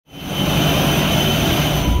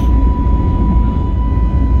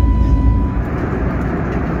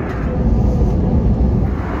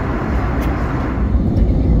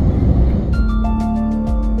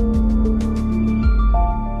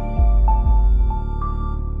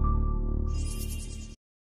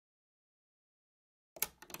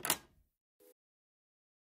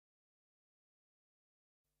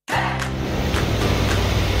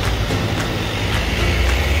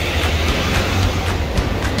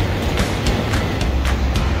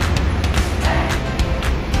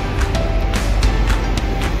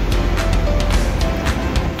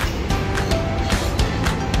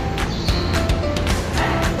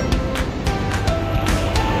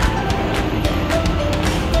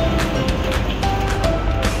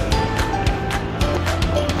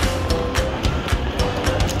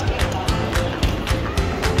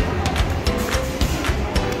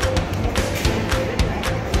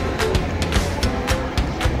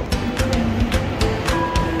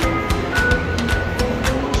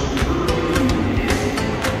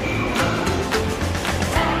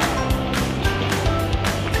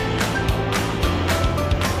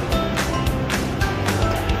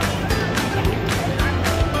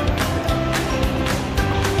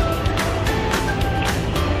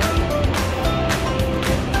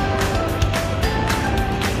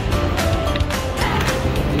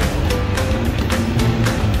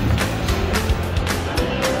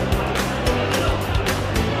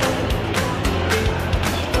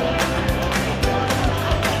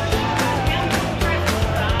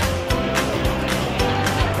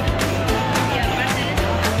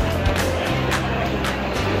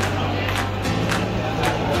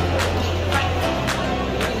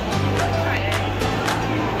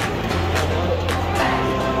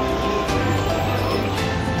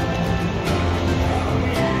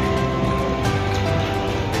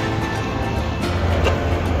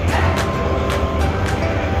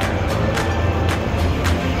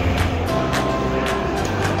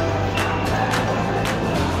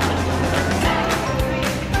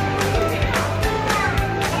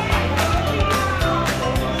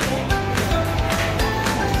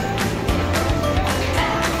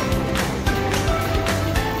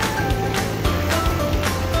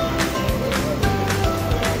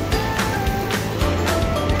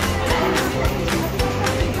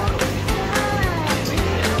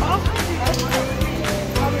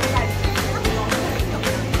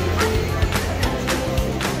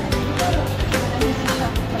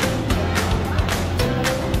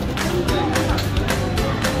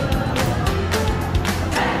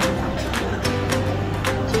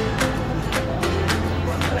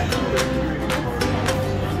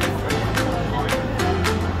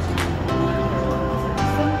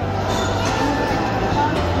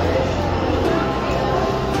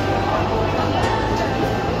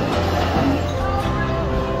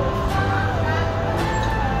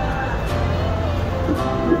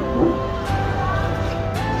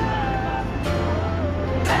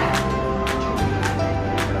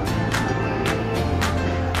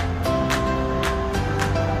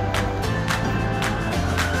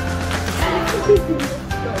Ladies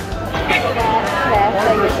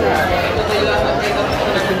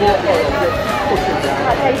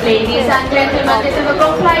and gentlemen, the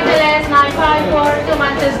typical flight LS954 to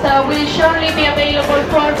Manchester will shortly be available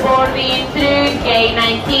for boarding through Gate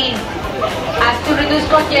 19. As to reduce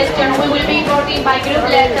congestion, we will be boarding by group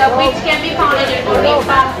letter, which can be found in your boarding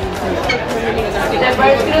pass. The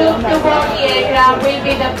first group to board the aircraft will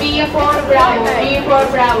be the B4 Bravo. B4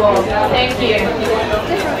 Bravo. Thank you.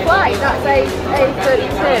 Different flight, that's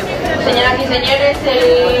A322. Señoras y señores,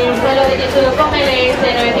 el vuelo de Jet2 con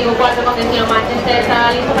LS954 con destino Manchester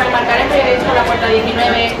está listo para embarcar en breve por la puerta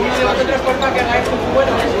 19.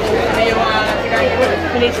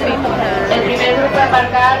 El primer grupo a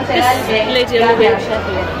embarcar será el B. Gracias.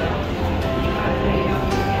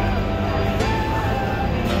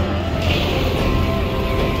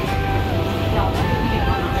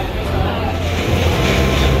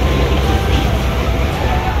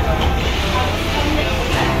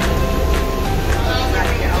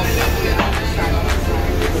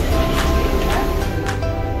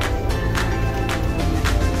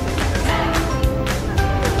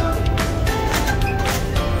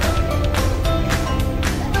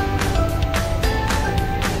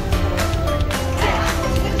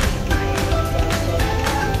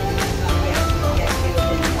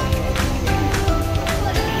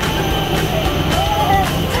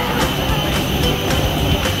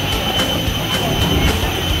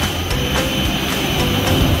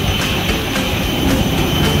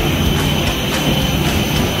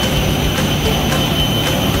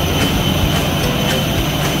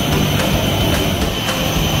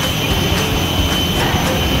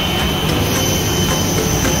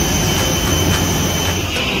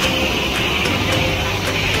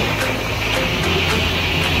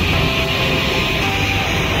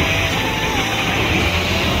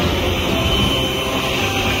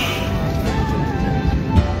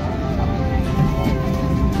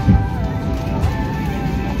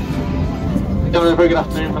 A very good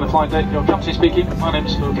afternoon from the flight deck. Your captain speaking. My name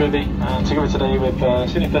is Phil Kirby, and together today with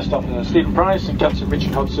Senior First Officer Stephen Price and Captain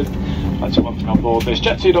Richard Hodgson, I'd like to welcome on board this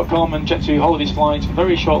Jet2.com and Jet2 Holidays flight,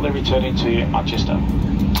 very shortly returning to Manchester.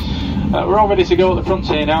 We're all ready to go at the front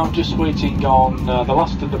here now, just waiting on the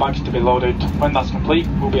last of the bags to be loaded. When that's complete,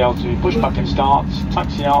 we'll be able to push back and start,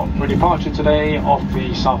 taxi out for departure today off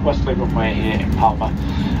the southwesterly runway here in Palma.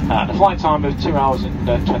 A flight time of 2 hours and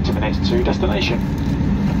 20 minutes to destination.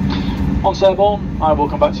 Once airborne, I will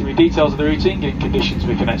come back to you with details of the routine and conditions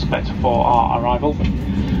we can expect for our arrival.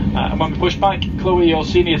 And when we push back, Chloe, your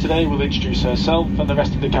senior today, will introduce herself and the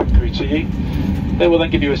rest of the cabin crew to you. They will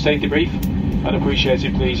then give you a safety brief. I'd appreciate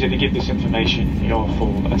it, please, if you give this information your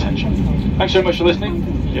full attention. Thanks very much for listening.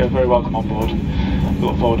 You're very welcome on board. We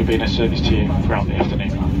look forward to being of service to you throughout the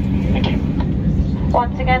afternoon. Thank you.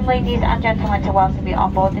 Once again, ladies and gentlemen, to welcome you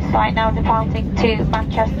on board this flight now departing to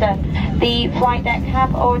Manchester. The flight deck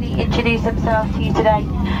have already introduced themselves to you today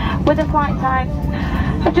with a flight time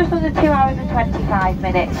of just under 2 hours and 25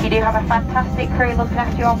 minutes. You do have a fantastic crew looking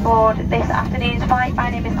after you on board this afternoon's flight. My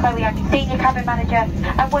name is Chloe, I'm your senior cabin manager,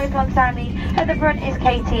 and working alongside me at the front is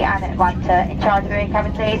Katie and Atlanta. In charge of the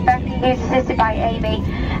cabin today is Becky, who's assisted by Amy.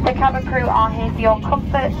 The cabin crew are here for your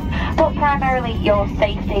comfort, but primarily your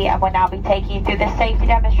safety, and we'll now be taking you through the safety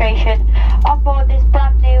demonstration on board this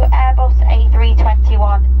brand new Airbus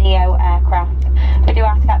A321Neo aircraft. We do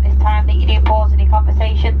ask at this time that you do pause any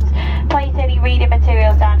conversations, place any reading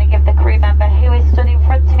materials down, and give the crew member who is stood in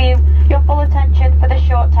front of you your full attention for the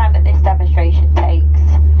short time that this demonstration takes.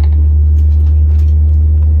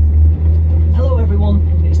 Hello everyone,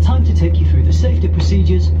 it's time to take you through the safety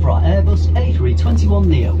procedures for our Airbus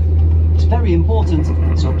A321Neo. It's very important,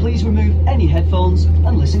 so please remove any headphones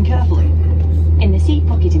and listen carefully. In the seat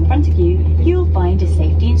pocket in front of you, you'll find a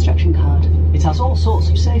safety instruction card. It has all sorts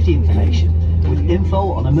of safety information, with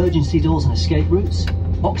info on emergency doors and escape routes,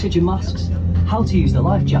 oxygen masks, how to use the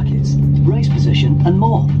life jackets, brace position and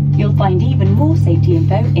more. You'll find even more safety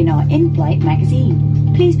info in our in-flight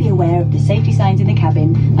magazine. Please be aware of the safety signs in the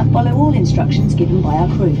cabin and follow all instructions given by our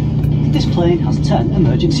crew. This plane has 10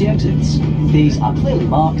 emergency exits. These are clearly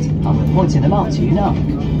marked and we're pointing them out to you now.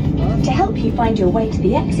 To help you find your way to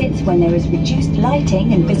the exits when there is reduced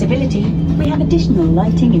lighting and visibility, we have additional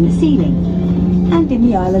lighting in the ceiling and in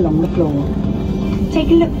the aisle along the floor. Take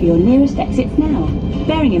a look for your nearest exits now,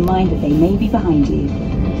 bearing in mind that they may be behind you.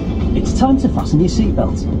 It's time to fasten your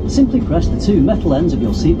seatbelt. Simply press the two metal ends of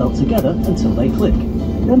your seatbelt together until they click.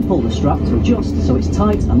 Then pull the strap to adjust so it's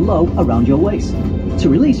tight and low around your waist. To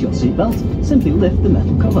release your seatbelt, simply lift the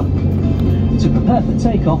metal cover. To prepare for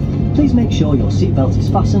takeoff, please make sure your seatbelt is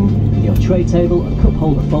fastened, your tray table and cup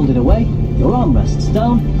holder folded away, your armrests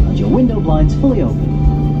down and your window blinds fully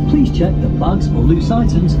open. Please check that bags or loose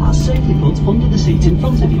items are safely put under the seat in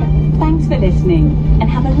front of you. Thanks for listening and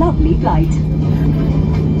have a lovely flight.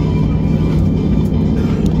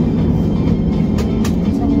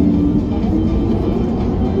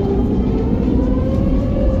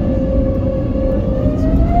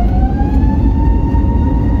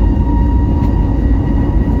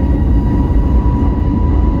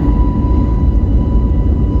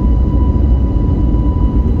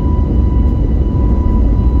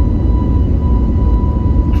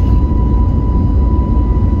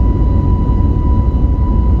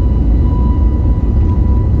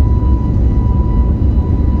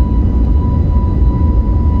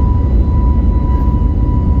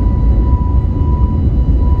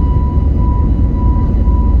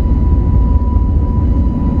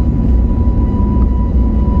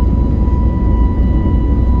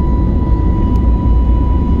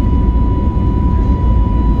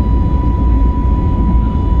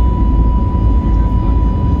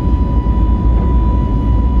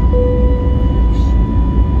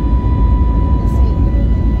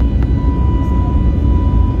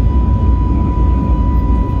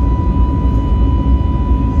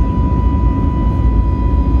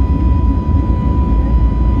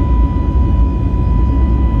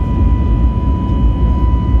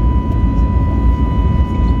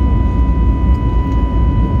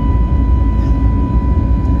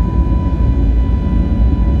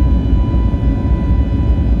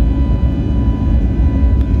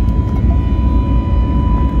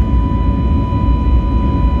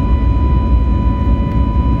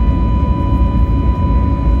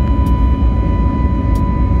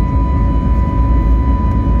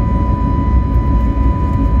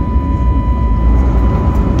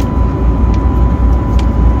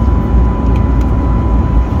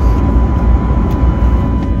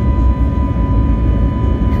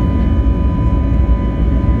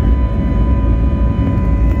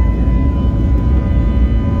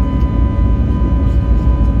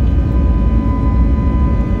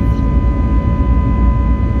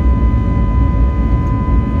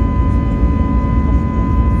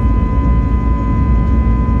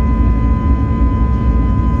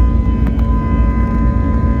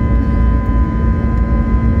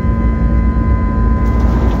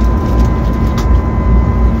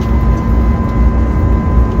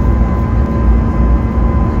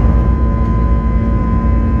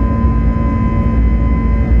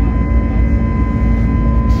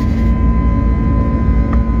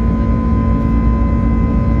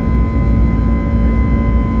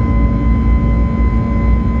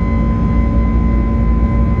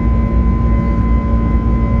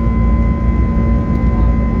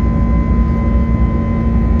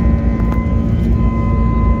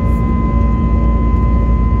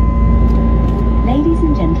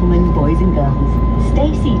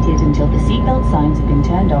 signs have been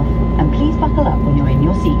turned off, and please buckle up when you're in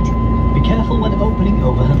your seat. Be careful when opening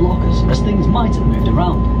overhead lockers, as things might have moved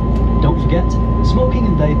around. Don't forget, smoking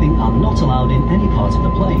and vaping are not allowed in any part of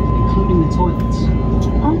the plane, including the toilets.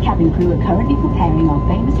 Our cabin crew are currently preparing our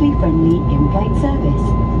famously friendly in-flight service.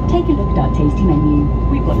 Take a look at our tasty menu.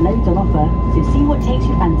 We've got loads on offer, so see what takes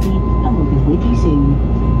your fancy, and we'll be with you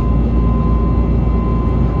soon.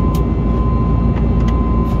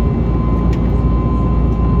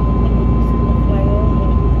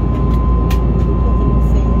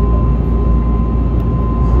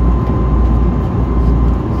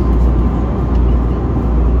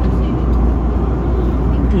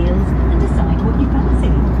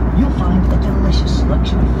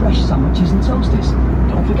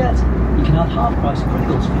 Half-price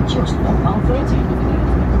Pringles for just £1.30.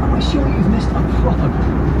 And we're sure you've missed a proper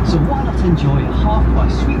meal, so why not enjoy a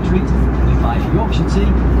half-price sweet treat with either Yorkshire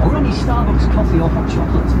tea or any Starbucks coffee or hot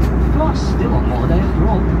chocolate? Plus, still on holiday after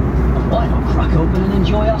all. And why not crack open and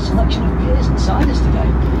enjoy our selection of beers and ciders today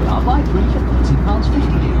with our buy three for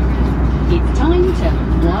 £13.50 deal. It's time to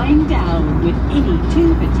wind down with any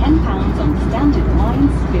 2 for £10 on standard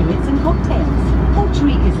wines, spirits and cocktails. Or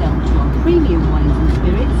treat yourself to our premium wines and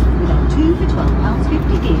spirits with our 2 for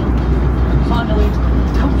 £12.50 deal. And finally,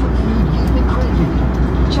 comfort food you've been craving.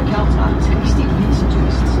 Check out our tasty pizza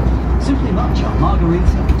twists. Simply match our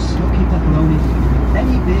margarita and smoky pepperoni with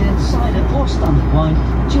any beer, cider or standard wine,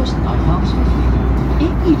 just £9.50. If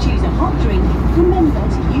you choose a hot drink, remember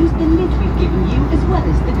to use the lid we've given you as well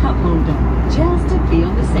as the cup holder, just to be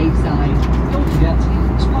on the safe side. Don't forget,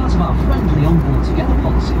 as part of our friendly onboard together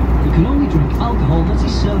policy, you can only drink alcohol that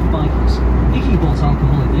is served by us. If you bought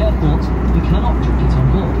alcohol at the airport, you cannot drink it on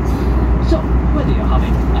board. So,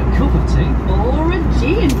 G2 or a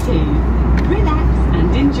G&T. Relax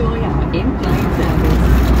and enjoy our in-flight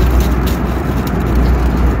service.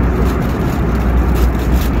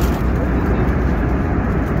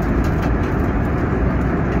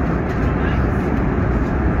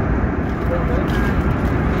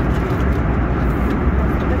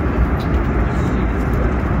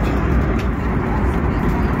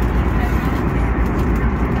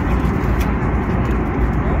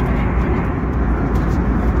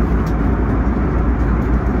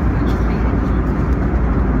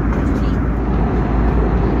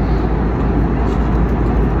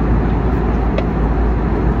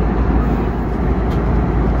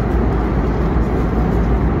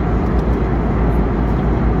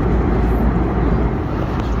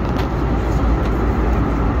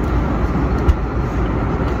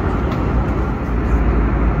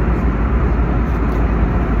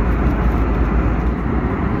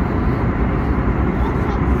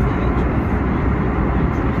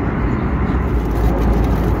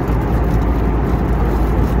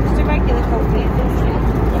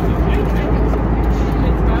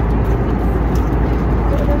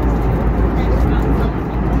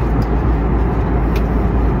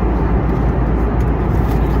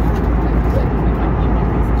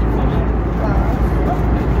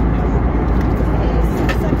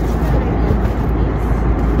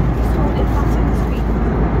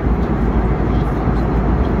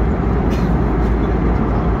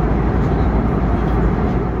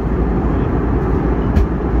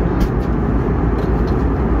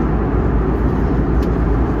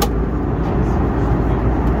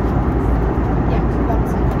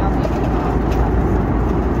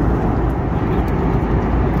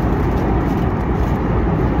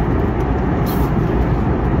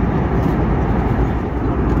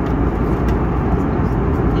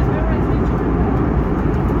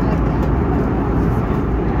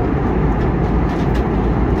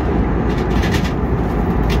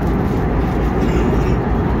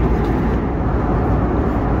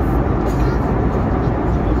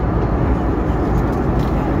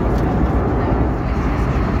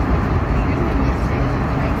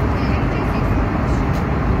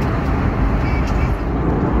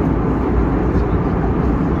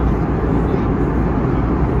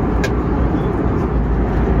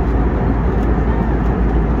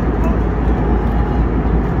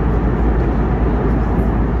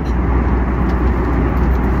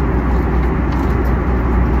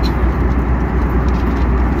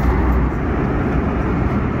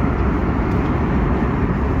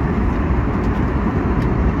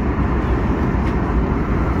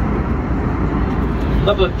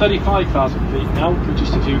 Level at 35,000 feet now, with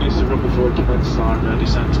just a few minutes to run before we commence our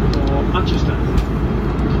descent for Manchester.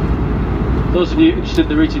 Those of you interested in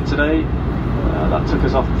the routing today, that took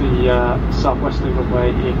us off the southwesterly runway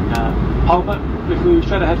in Palma. If we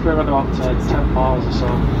straight ahead for around about 10 miles or so,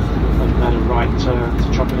 we've made a right turn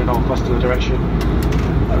to track in a northwesterly direction,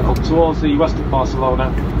 up towards the western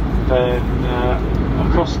Barcelona, then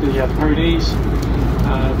across the Pyrenees,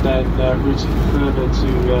 and then routing further to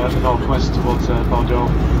the northwest towards Bordeaux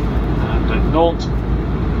and Nantes,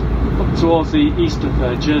 up towards the east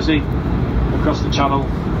of Jersey, across the Channel,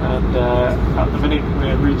 and at the minute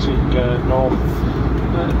we're routing north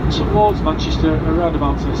towards Manchester, around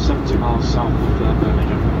about 70 miles south of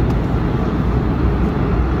Birmingham.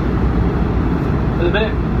 At the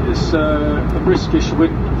minute there's a briskish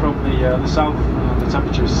wind from the south, and the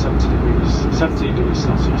temperature is 17 degrees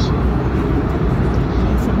Celsius.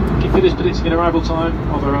 It is predicting an arrival time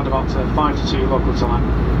of around about 5 to 2 local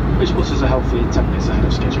time, which puts us a healthy 10 minutes ahead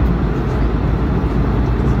of schedule.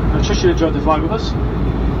 I trust you enjoyed the flight with us.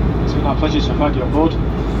 It's been our pleasure to have you on board.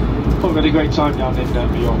 Hope we've had a great time down in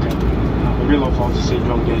Mallorca, and we really look forward to seeing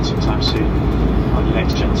you all again sometime soon on your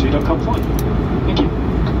next Jet2.com flight. Thank you.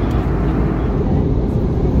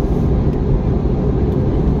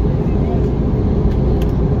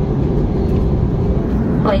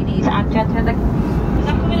 Ladies and gentlemen,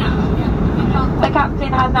 the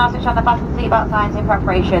captain has now switched on the fasten seatbelt signs in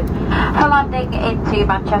preparation for landing into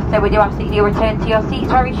Manchester. We do ask that you return to your seats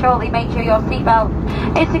very shortly. Make sure your seatbelt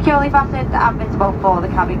is securely fastened and visible for the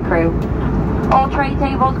cabin crew. All tray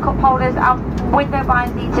tables, cup holders and window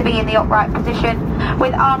blinds need to be in the upright position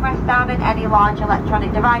with armrests down, and any large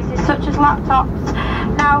electronic devices such as laptops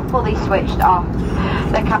now fully switched off.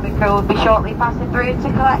 The cabin crew will be shortly passing through to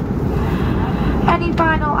collect any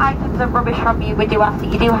final items of rubbish from you. We do ask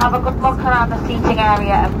that you do have a good look around the seating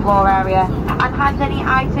area and floor area, and hand any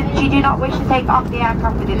items you do not wish to take off the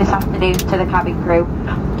aircraft with you this afternoon to the cabin crew.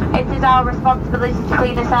 It is our responsibility to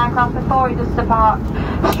clean this aircraft before it does depart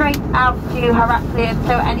straight out to Heraclion,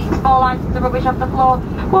 so any small items of rubbish off the floor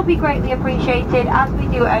will be greatly appreciated, as we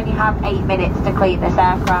do only have 8 minutes to clean this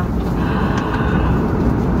aircraft.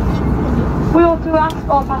 We also ask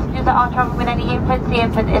all passengers that are travelling with any infants, the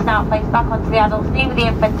infant is now placed back onto the adult's knee with the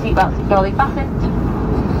infant seatbelt securely fastened.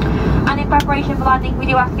 And in preparation for landing, we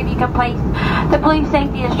do ask if you can place the blue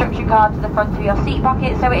safety instruction card to the front of your seat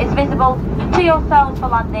pocket so it is visible to yourselves for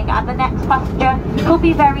landing, and the next passenger will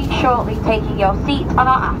be very shortly taking your seat on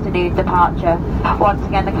our afternoon departure. Once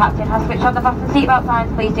again, the captain has switched on the fasten seatbelt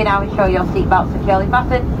signs. Please do now ensure your seatbelt is securely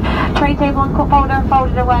fastened. Tray table and cup holder are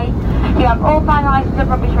folded away. You have all final items of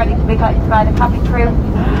rubbish ready to be collected by the cabin crew.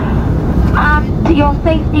 And your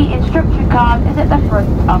safety instruction card is at the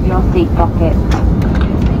front of your seat pocket.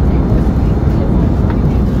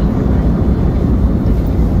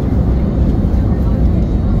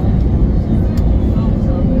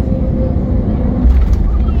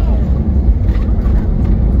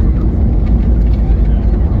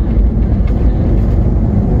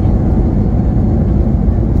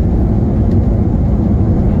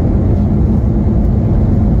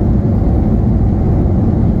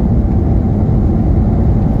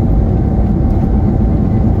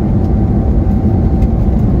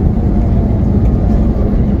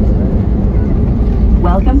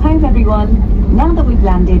 Now that we've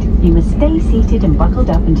landed, you must stay seated and buckled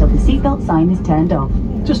up until the seatbelt sign is turned off.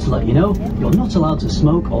 Just to let you know, you're not allowed to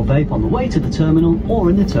smoke or vape on the way to the terminal or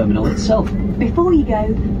in the terminal itself. Before you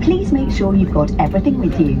go, please make sure you've got everything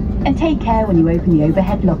with you. And take care when you open the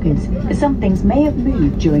overhead lockers, as some things may have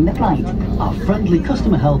moved during the flight. Our friendly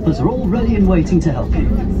customer helpers are all ready and waiting to help you.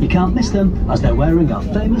 You can't miss them, as they're wearing our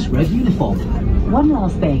famous red uniform. One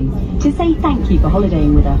last thing, to say thank you for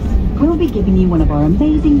holidaying with us, we'll be giving you one of our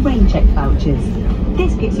amazing rain check vouchers.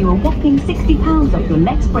 This gives you a whopping £60 off your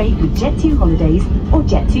next break with Jet2 Holidays or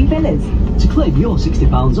Jet2 Villas. To claim your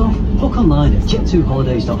 £60 off, book online at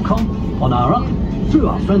jet2holidays.com, on our app, through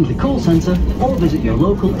our friendly call centre, or visit your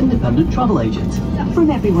local independent travel agent. From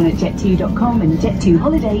everyone at jet2.com and Jet2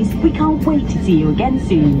 Holidays, we can't wait to see you again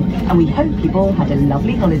soon, and we hope you've all had a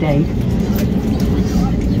lovely holiday.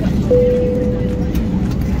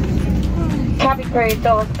 Cabin crew,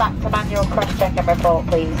 doors back to manual cross-check and report,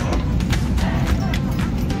 please.